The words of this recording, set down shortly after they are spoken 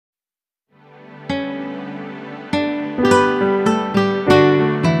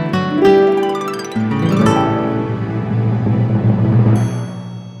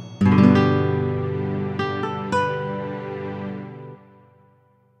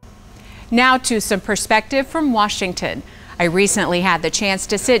Now to some perspective from Washington. I recently had the chance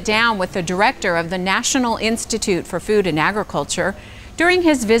to sit down with the director of the National Institute for Food and Agriculture during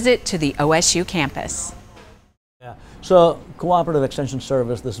his visit to the OSU campus. Yeah. So Cooperative Extension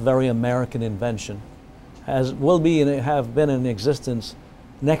Service, this very American invention, have been in existence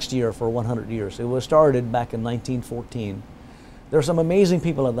next year for 100 years. It was started back in 1914. There are some amazing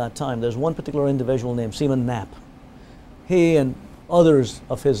people at that time. There's one particular individual named Seaman Knapp. He and others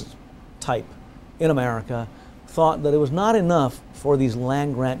of his type in America thought that it was not enough for these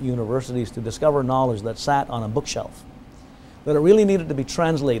land-grant universities to discover knowledge that sat on a bookshelf, that it really needed to be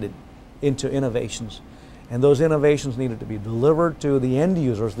translated into innovations. And those innovations needed to be delivered to the end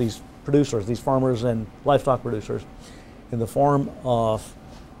users, these producers, these farmers and livestock producers, in the form of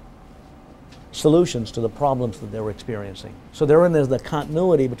solutions to the problems that they were experiencing. So therein is the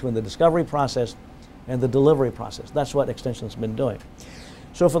continuity between the discovery process and the delivery process. That's what Extension's been doing.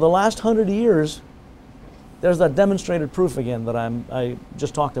 So for the last 100 years, there's that demonstrated proof again that I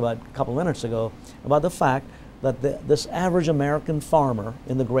just talked about a couple minutes ago, about the fact that this average American farmer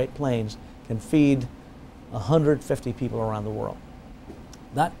in the Great Plains can feed 150 people around the world.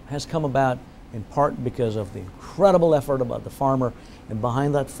 That has come about in part because of the incredible effort about the farmer, and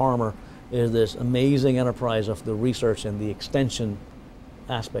behind that farmer is this amazing enterprise of the research and the extension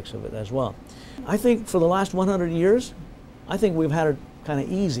aspects of it as well. I think for the last 100 years, I think we've had it kind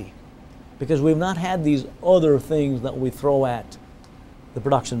of easy because we've not had these other things that we throw at the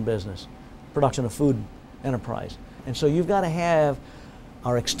production business, production of food enterprise. And so you've got to have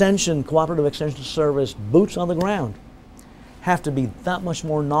our extension, Cooperative Extension Service, boots on the ground, have to be that much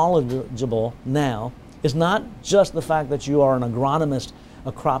more knowledgeable now. It's not just the fact that you are an agronomist,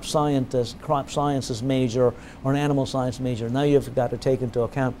 a crop scientist, crop sciences major, or an animal science major. Now you've got to take into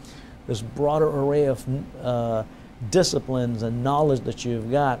account this broader array of disciplines and knowledge that you've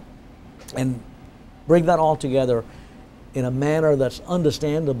got, and bring that all together in a manner that's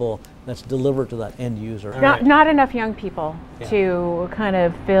understandable, that's delivered to that end user. Not enough young people to kind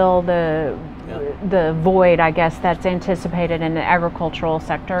of fill the void, I guess, that's anticipated in the agricultural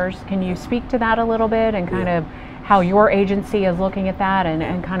sectors. Can you speak to that a little bit and kind of how your agency is looking at that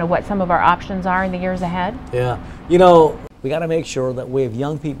and kind of what some of our options are in the years ahead? Yeah, you know, we got to make sure that we have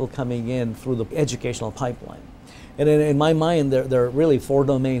young people coming in through the educational pipeline. And in my mind, there are really 4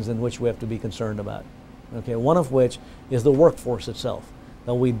 domains in which we have to be concerned about. Okay, one of which is the workforce itself.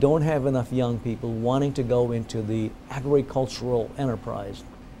 That we don't have enough young people wanting to go into the agricultural enterprise.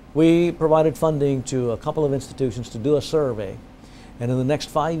 We provided funding to a couple of institutions to do a survey, and in the next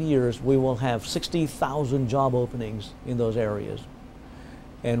 5 years we will have 60,000 job openings in those areas.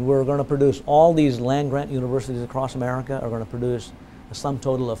 And we're going to produce, all these land-grant universities across America are going to produce a sum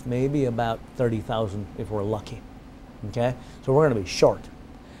total of maybe about 30,000 if we're lucky. Okay, so we're going to be short,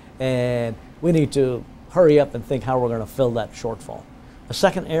 and we need to hurry up and think how we're going to fill that shortfall. The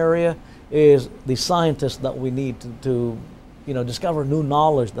second area is the scientists that we need to discover new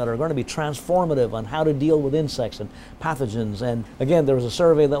knowledge that are going to be transformative on how to deal with insects and pathogens. And again, there was a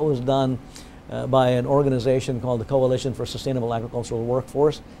survey that was done by an organization called the Coalition for Sustainable Agricultural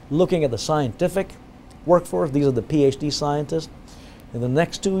Workforce, looking at the scientific workforce. These are the PhD scientists. In the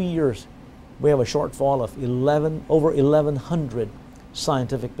next 2 years, we have a shortfall of over 1,100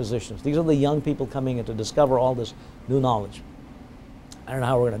 scientific positions. These are the young people coming in to discover all this new knowledge. I don't know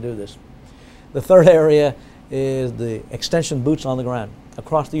how we're going to do this. The third area is the extension boots on the ground.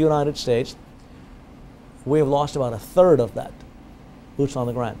 Across the United States, we have lost about 1/3 of that boots on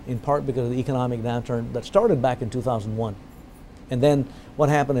the ground, in part because of the economic downturn that started back in 2001. And then what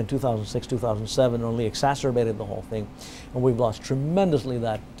happened in 2006, 2007 only exacerbated the whole thing. And we've lost tremendously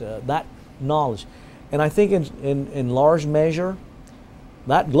that knowledge. And I think in large measure,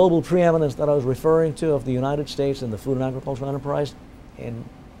 that global preeminence that I was referring to of the United States in the food and agricultural enterprise,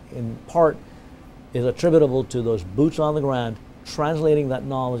 in part is attributable to those boots on the ground, translating that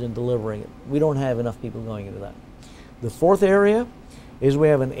knowledge and delivering it. We don't have enough people going into that. The fourth area is we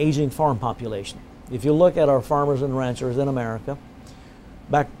have an aging farm population. If you look at our farmers and ranchers in America,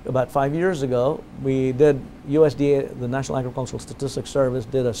 back about 5 years ago, we did, USDA, the National Agricultural Statistics Service,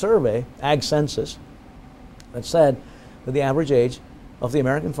 did a survey, Ag Census, that said that the average age of the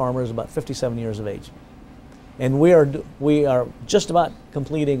American farmer is about 57 years of age. And we are just about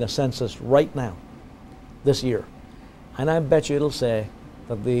completing a census right now, this year. And I bet you it'll say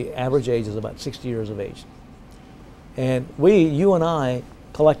that the average age is about 60 years of age. And you and I,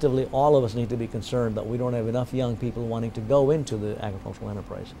 collectively, all of us need to be concerned that we don't have enough young people wanting to go into the agricultural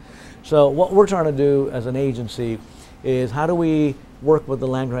enterprise. So what we're trying to do as an agency is how do we work with the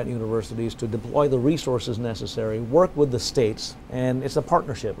land-grant universities to deploy the resources necessary, work with the states, and it's a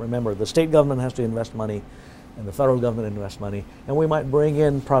partnership. Remember, the state government has to invest money, and the federal government invests money, and we might bring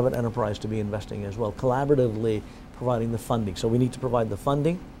in private enterprise to be investing as well, collaboratively providing the funding. So we need to provide the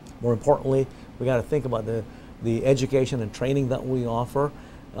funding. More importantly, we got to think about the education and training that we offer,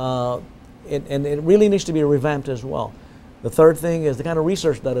 and it really needs to be revamped as well. The third thing is the kind of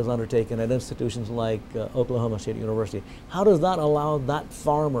research that is undertaken at institutions like Oklahoma State University. How does that allow that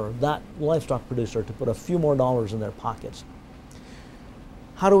farmer, that livestock producer, to put a few more dollars in their pockets?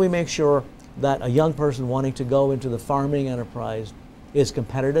 How do we make sure that a young person wanting to go into the farming enterprise is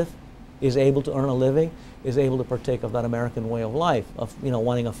competitive, is able to earn a living, is able to partake of that American way of life, of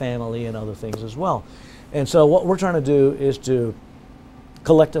wanting a family and other things as well? And so what we're trying to do is to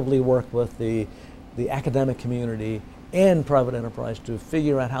collectively work with the academic community and private enterprise to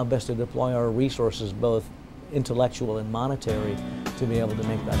figure out how best to deploy our resources, both intellectual and monetary, to be able to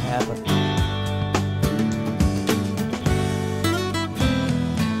make that happen.